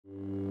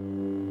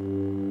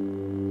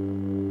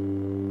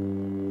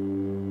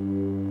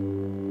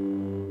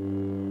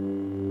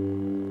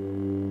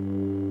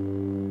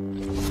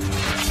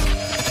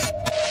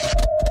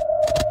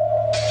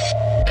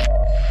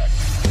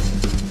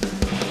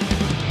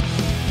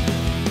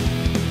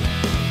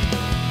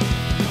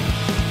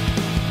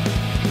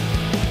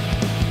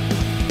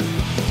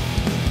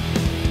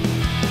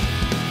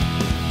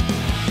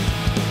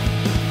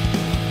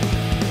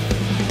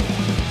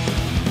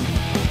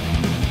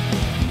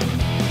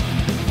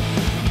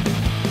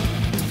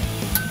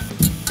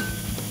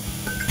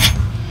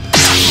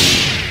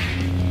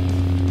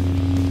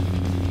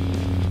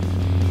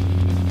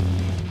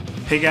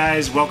Hey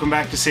guys, welcome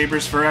back to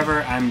Sabers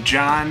Forever. I'm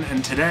John,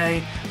 and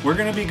today we're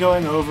going to be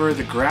going over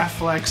the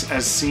Graflex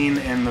as seen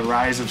in The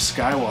Rise of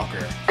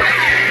Skywalker.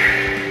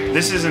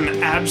 This is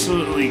an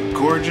absolutely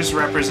gorgeous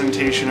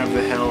representation of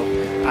the hilt.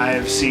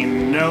 I've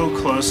seen no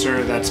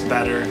closer that's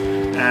better,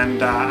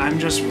 and I'm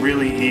just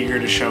really eager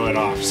to show it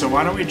off. So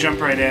why don't we jump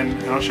right in,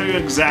 and I'll show you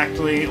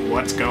exactly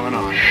what's going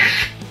on.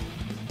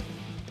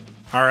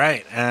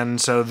 Alright, and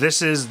so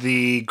this is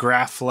the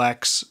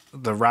Graflex,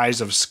 the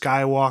Rise of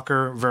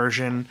Skywalker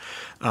version.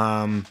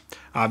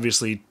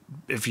 Obviously,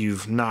 if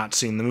you've not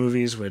seen the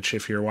movies, which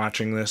if you're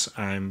watching this,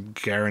 I'm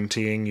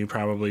guaranteeing you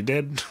probably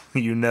did,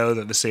 you know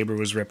that the saber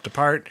was ripped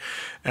apart,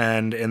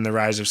 and in the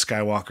Rise of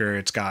Skywalker,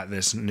 it's got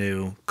this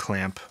new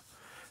clamp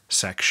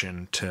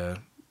section to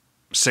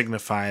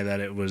signify that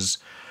it was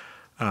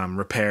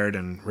repaired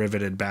and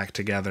riveted back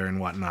together and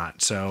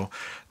whatnot. So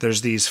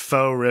there's these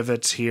faux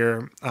rivets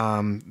here.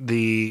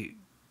 The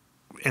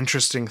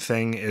interesting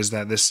thing is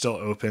that this still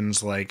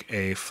opens like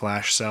a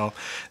flash cell.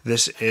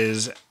 This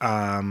is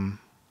a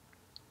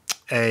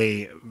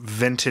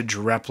vintage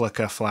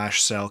replica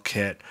flash cell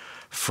kit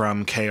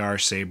from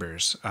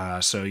Sabers.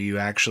 So you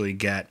actually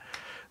get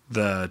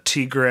the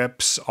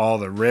T-grips, all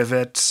the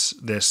rivets,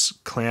 this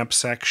clamp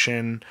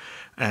section,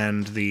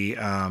 and the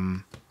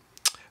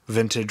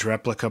vintage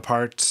replica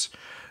parts,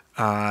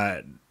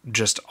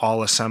 just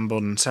all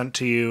assembled and sent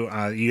to you.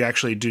 You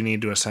actually do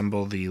need to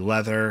assemble the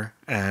leather,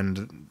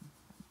 and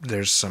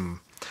there's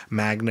some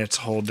magnets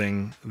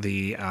holding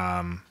the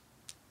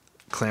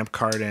clamp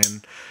card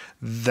in.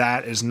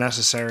 That is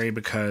necessary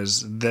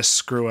because this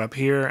screw up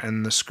here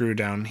and the screw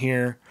down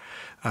here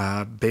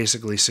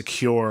basically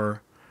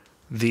secure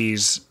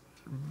these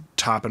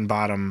top and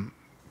bottom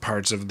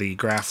parts of the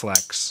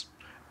Graflex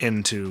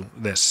into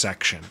this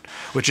section,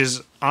 which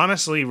is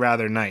honestly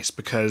rather nice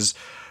because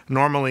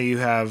normally you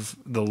have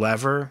the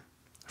lever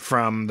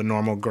from the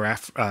normal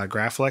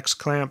Graflex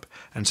clamp,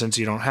 and since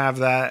you don't have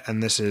that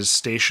and this is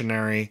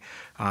stationary,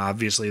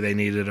 obviously they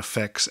needed a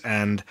fix,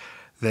 and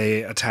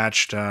they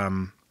attached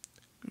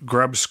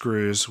grub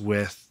screws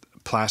with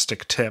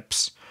plastic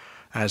tips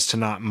as to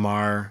not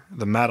mar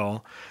the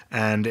metal,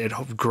 and it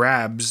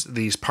grabs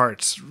these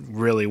parts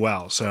really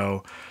well.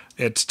 So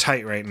it's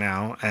tight right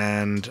now,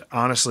 and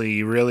honestly,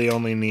 you really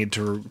only need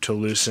to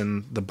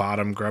loosen the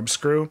bottom grub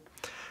screw.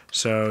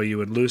 So you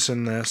would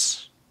loosen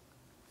this,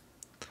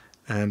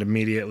 and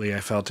immediately I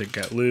felt it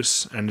get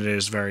loose, and it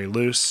is very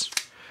loose,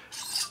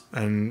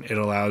 and it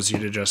allows you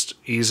to just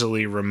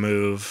easily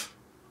remove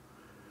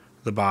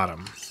the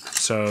bottom.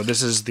 So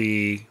this is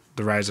the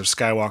Rise of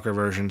Skywalker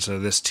version, so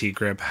this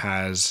T-grip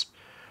has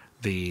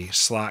the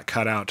slot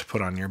cut out to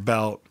put on your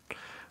belt,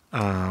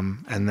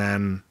 and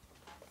then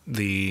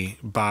the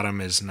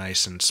bottom is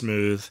nice and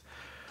smooth,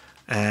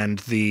 and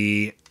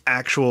the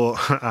actual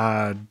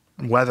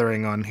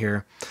weathering on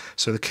here,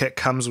 so the kit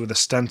comes with a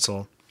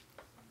stencil,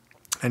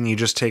 and you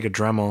just take a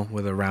Dremel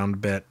with a round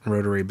bit,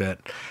 rotary bit,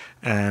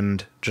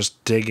 and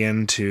just dig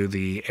into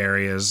the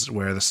areas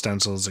where the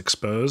stencil is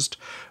exposed,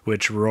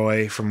 which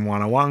Roy from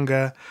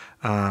Wanawanga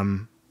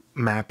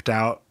mapped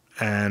out,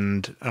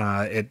 and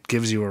it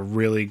gives you a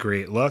really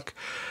great look.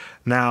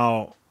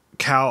 Now,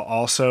 Cal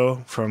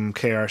also from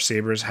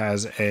Sabers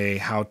has a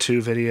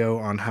how-to video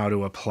on how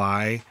to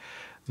apply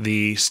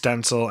the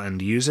stencil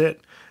and use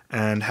it,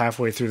 and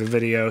halfway through the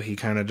video he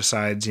kind of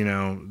decides, you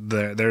know,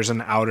 there's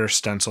an outer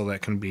stencil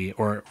that can be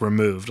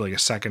removed, like a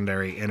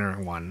secondary inner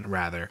one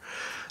rather,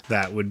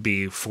 that would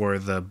be for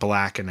the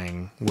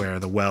blackening where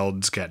the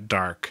welds get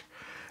dark,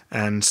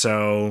 and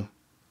so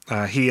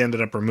he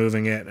ended up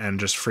removing it and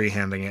just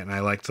freehanding it, and I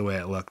liked the way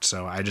it looked,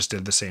 so I just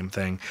did the same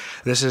thing.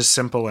 This is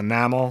simple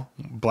enamel,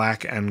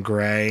 black and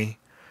gray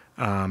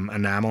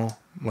enamel,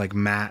 like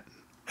matte,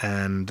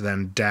 and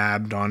then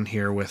dabbed on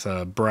here with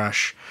a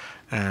brush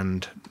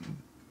and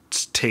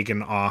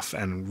taken off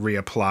and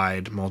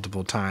reapplied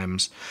multiple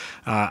times.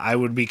 I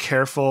would be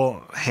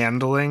careful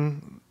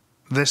handling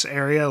this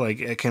area,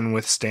 like it can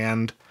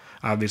withstand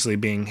obviously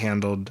being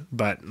handled,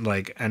 but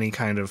like any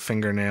kind of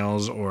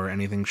fingernails or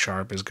anything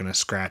sharp is going to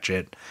scratch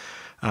it.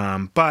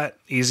 But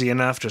easy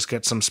enough, just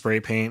get some spray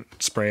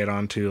paint, spray it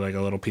onto like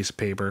a little piece of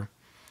paper,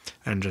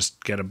 and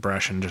just get a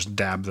brush and just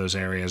dab those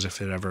areas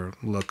if it ever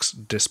looks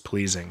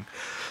displeasing.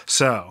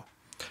 So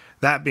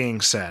that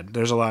being said,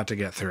 there's a lot to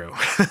get through.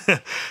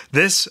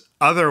 This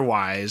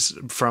otherwise,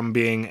 from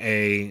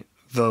being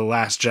the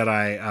Last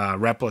Jedi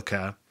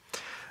replica,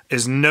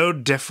 is no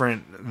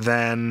different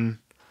than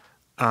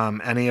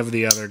any of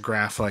the other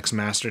Graflex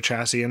Master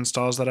Chassis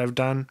installs that I've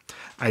done.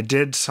 I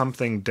did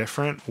something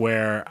different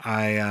where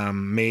I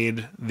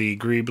made the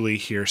greebly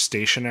here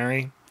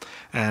stationary,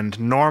 and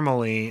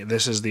normally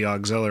this is the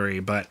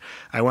auxiliary, but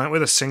I went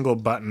with a single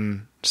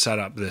button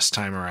setup this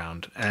time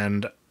around,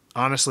 and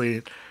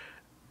honestly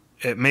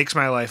it makes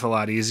my life a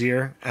lot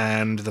easier,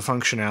 and the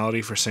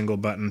functionality for single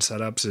button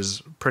setups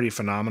is pretty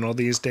phenomenal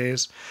these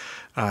days.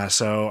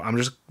 So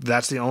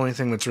that's the only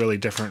thing that's really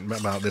different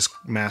about this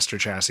Master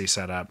Chassis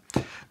setup.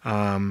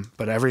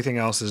 But everything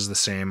else is the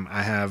same.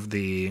 I have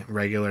the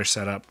regular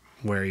setup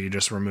where you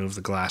just remove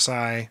the glass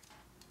eye,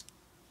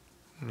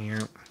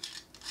 Here.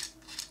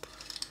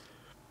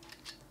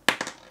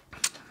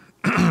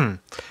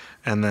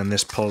 And then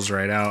this pulls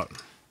right out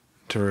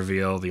to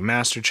reveal the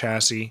master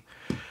chassis.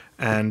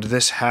 And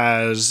this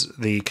has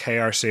the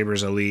KR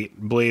Sabers Elite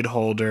blade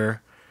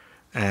holder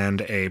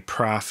and a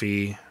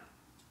Proffi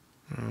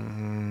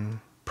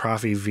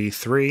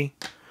V3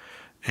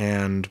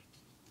 and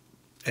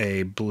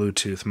a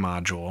Bluetooth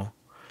module.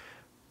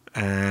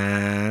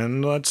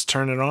 And let's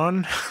turn it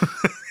on.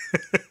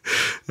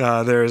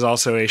 There is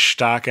also a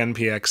Shtok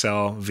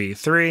NPXL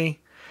V3,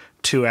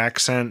 2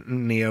 accent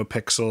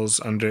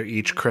Neopixels under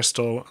each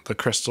crystal. The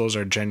crystals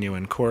are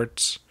genuine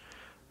quartz.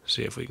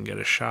 See if we can get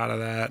a shot of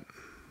that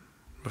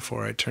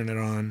before I turn it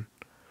on.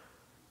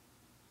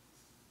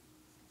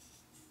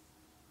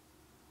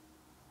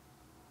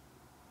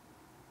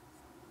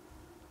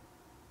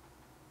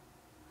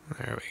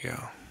 There we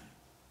go.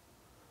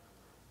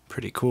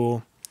 Pretty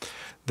cool.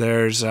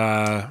 There's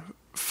 5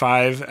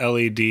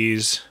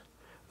 LEDs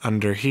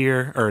under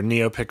here, or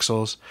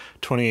Neopixels,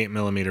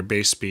 28mm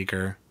bass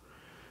speaker.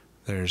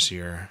 There's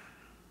your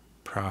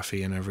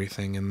Proffi and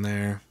everything in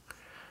there,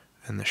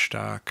 and the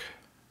Shtok.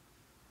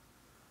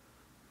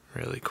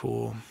 Really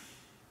cool.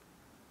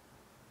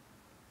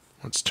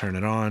 Let's turn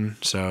it on.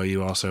 So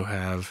you also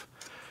have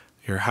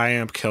your high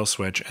amp kill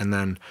switch, and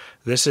then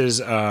this is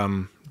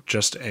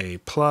just a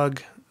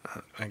plug.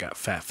 I got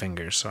fat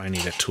fingers, so I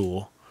need a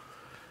tool.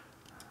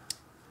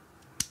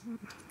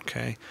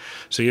 Okay,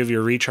 so you have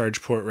your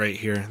recharge port right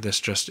here. This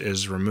just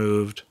is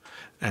removed,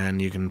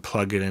 and you can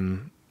plug it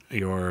in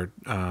your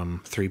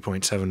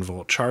 3.7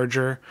 volt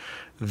charger.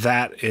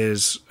 That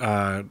is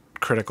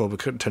critical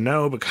to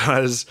know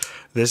because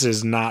this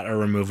is not a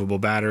removable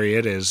battery.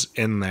 It is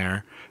in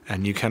there,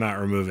 and you cannot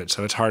remove it,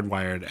 so it's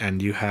hardwired,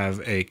 and you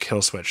have a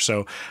kill switch.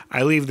 So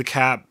I leave the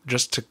cap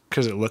just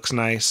because it looks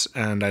nice,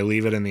 and I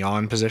leave it in the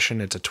on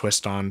position. It's a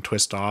twist on,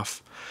 twist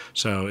off.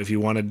 So if you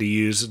wanted to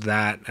use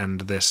that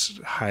and this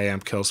high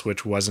amp kill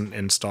switch wasn't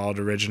installed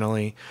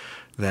originally,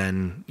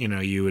 then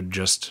you would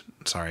just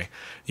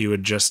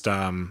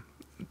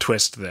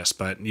twist this,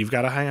 but you've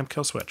got a high amp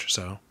kill switch.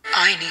 So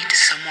I need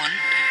someone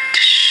to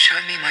show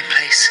me my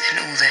place in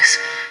all this.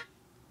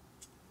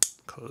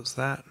 Close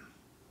that.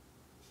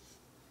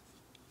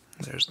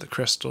 There's the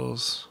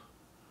crystals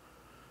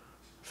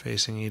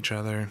facing each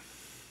other.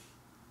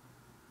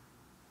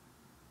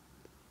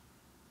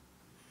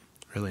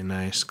 Really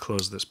nice.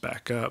 Close this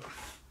back up.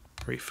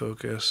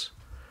 Refocus.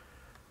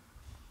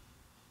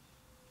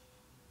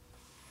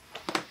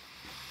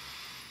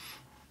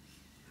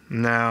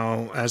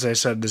 Now, as I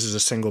said, this is a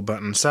single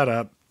button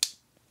setup.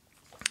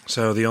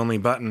 So the only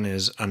button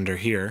is under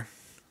here.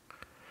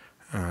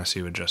 So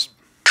you would just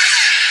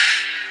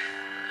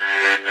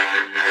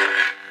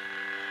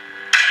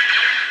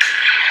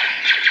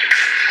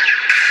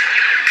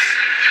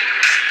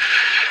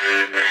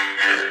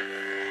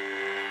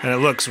and it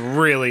looks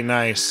really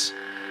nice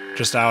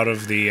just out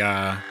of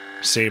the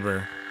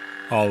saber,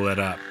 all lit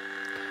up.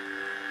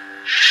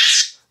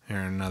 Here,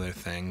 another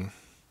thing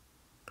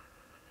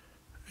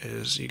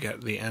is you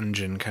get the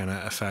engine kind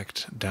of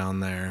effect down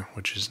there,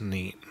 which is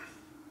neat.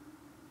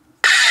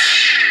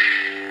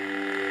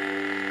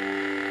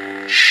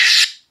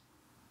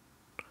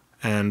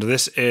 And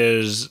this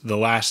is The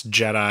Last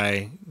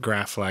Jedi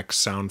Graflex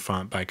sound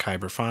font by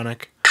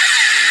Kyberphonic.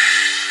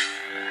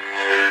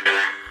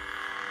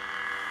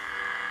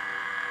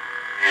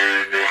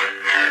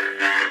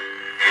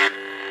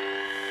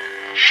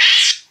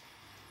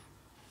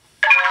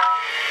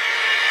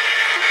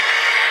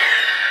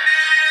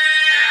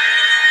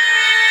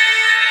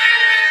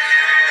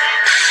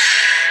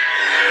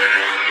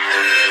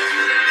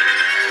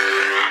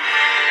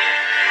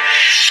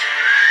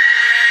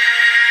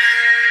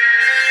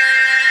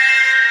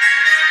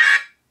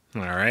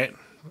 Alright,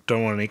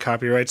 don't want any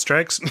copyright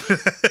strikes.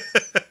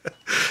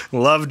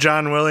 Love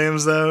John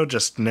Williams though,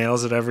 just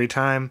nails it every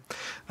time.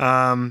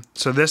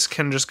 So this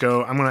can just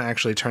go, I'm going to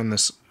actually turn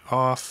this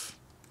off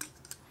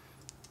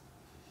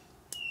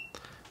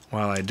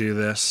while I do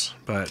this,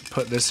 but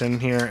put this in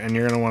here and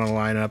you're going to want to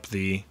line up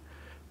the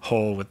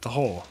hole with the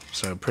hole.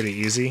 So pretty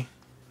easy.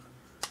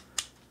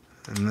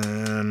 And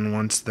then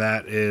once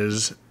that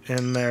is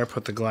in there,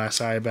 put the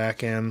glass eye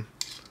back in.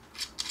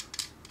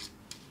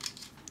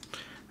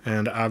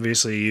 And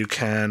obviously you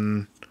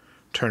can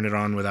turn it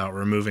on without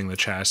removing the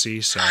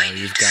chassis, so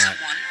you've got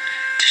someone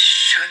to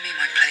show me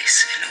my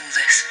place in all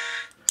this.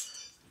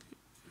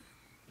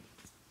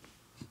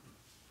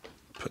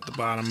 Put the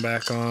bottom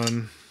back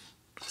on.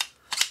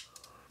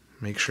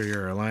 Make sure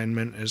your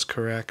alignment is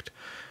correct.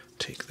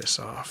 Take this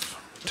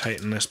off.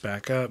 Tighten this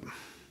back up.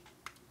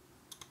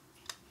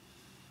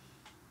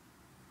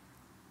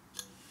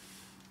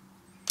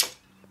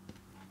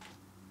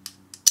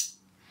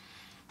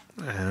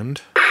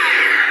 And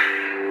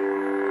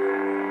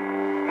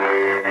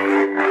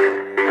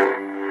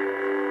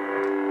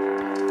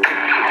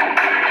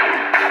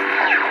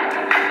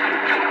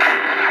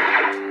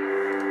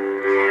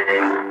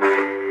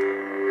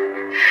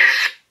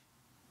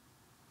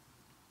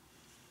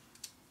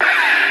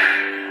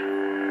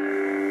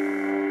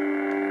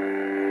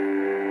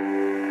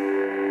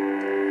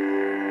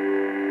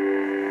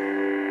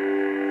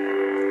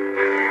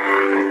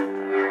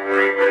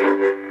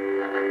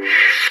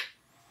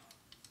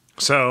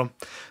So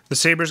the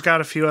Saber's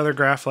got a few other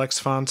Graflex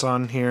fonts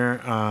on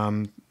here,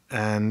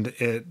 and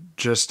it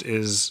just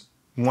is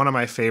one of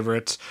my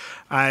favorites.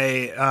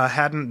 I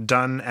hadn't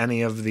done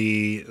any of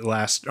the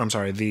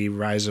the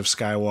Rise of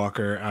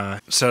Skywalker,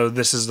 so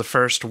this is the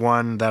first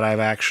one that I've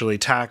actually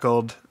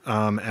tackled,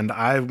 and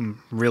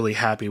I'm really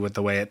happy with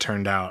the way it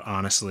turned out,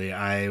 honestly.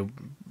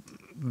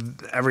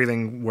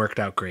 Everything worked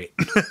out great.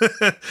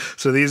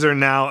 So these are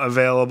now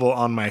available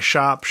on my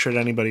shop, should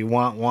anybody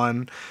want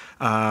one.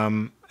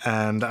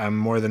 And I'm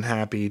more than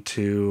happy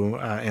to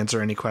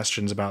answer any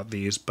questions about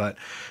these. But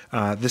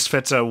this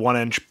fits a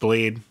 1-inch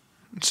blade,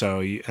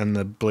 and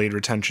the blade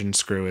retention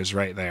screw is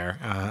right there.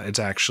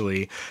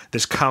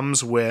 This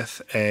comes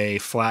with a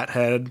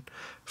flathead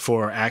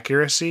for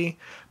accuracy,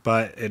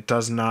 but it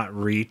does not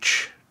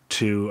reach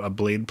to a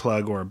blade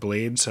plug or a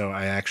blade, so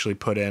I actually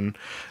put in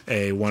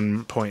a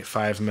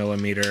 1.5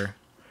 millimeter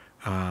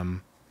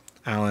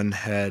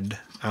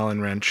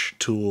Allen wrench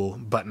tool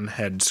button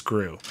head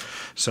screw,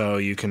 so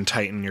you can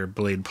tighten your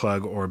blade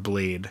plug or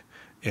blade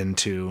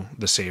into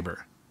the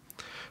Saber.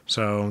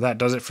 So that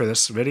does it for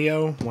this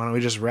video. Why don't we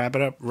just wrap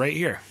it up right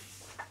here?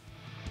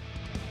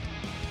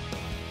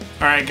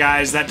 Alright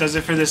guys, that does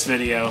it for this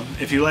video.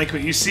 If you like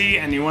what you see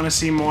and you want to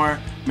see more,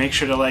 make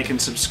sure to like and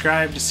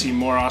subscribe to see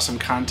more awesome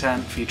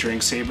content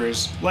featuring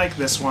sabers like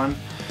this one.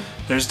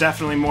 There's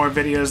definitely more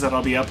videos that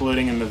I'll be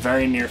uploading in the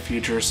very near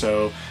future,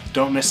 so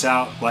don't miss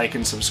out, like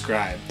and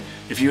subscribe.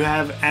 If you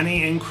have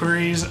any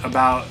inquiries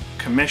about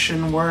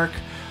commission work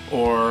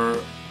or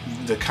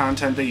the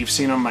content that you've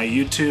seen on my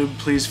YouTube,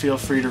 please feel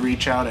free to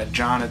reach out at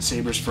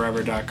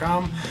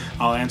john@sabersforever.com.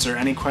 I'll answer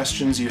any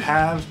questions you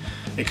have.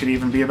 It could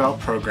even be about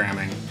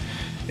programming.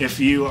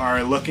 If you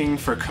are looking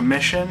for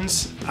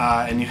commissions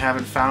and you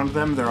haven't found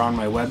them, they're on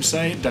my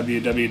website,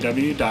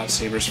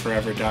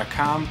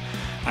 www.sabersforever.com.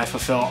 I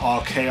fulfill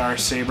all KR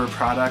Saber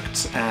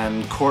products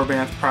and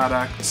Corbanth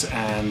products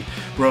and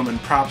Roman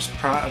props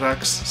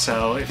products,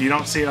 so if you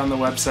don't see it on the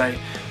website,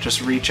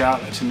 just reach out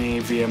to me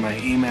via my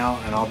email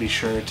and I'll be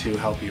sure to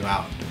help you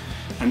out.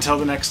 Until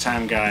the next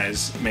time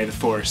guys, may the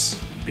Force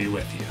be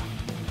with you.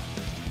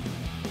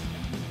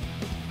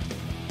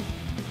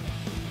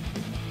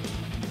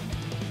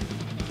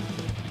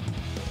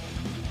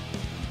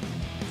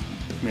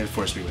 May the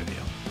Force be with you.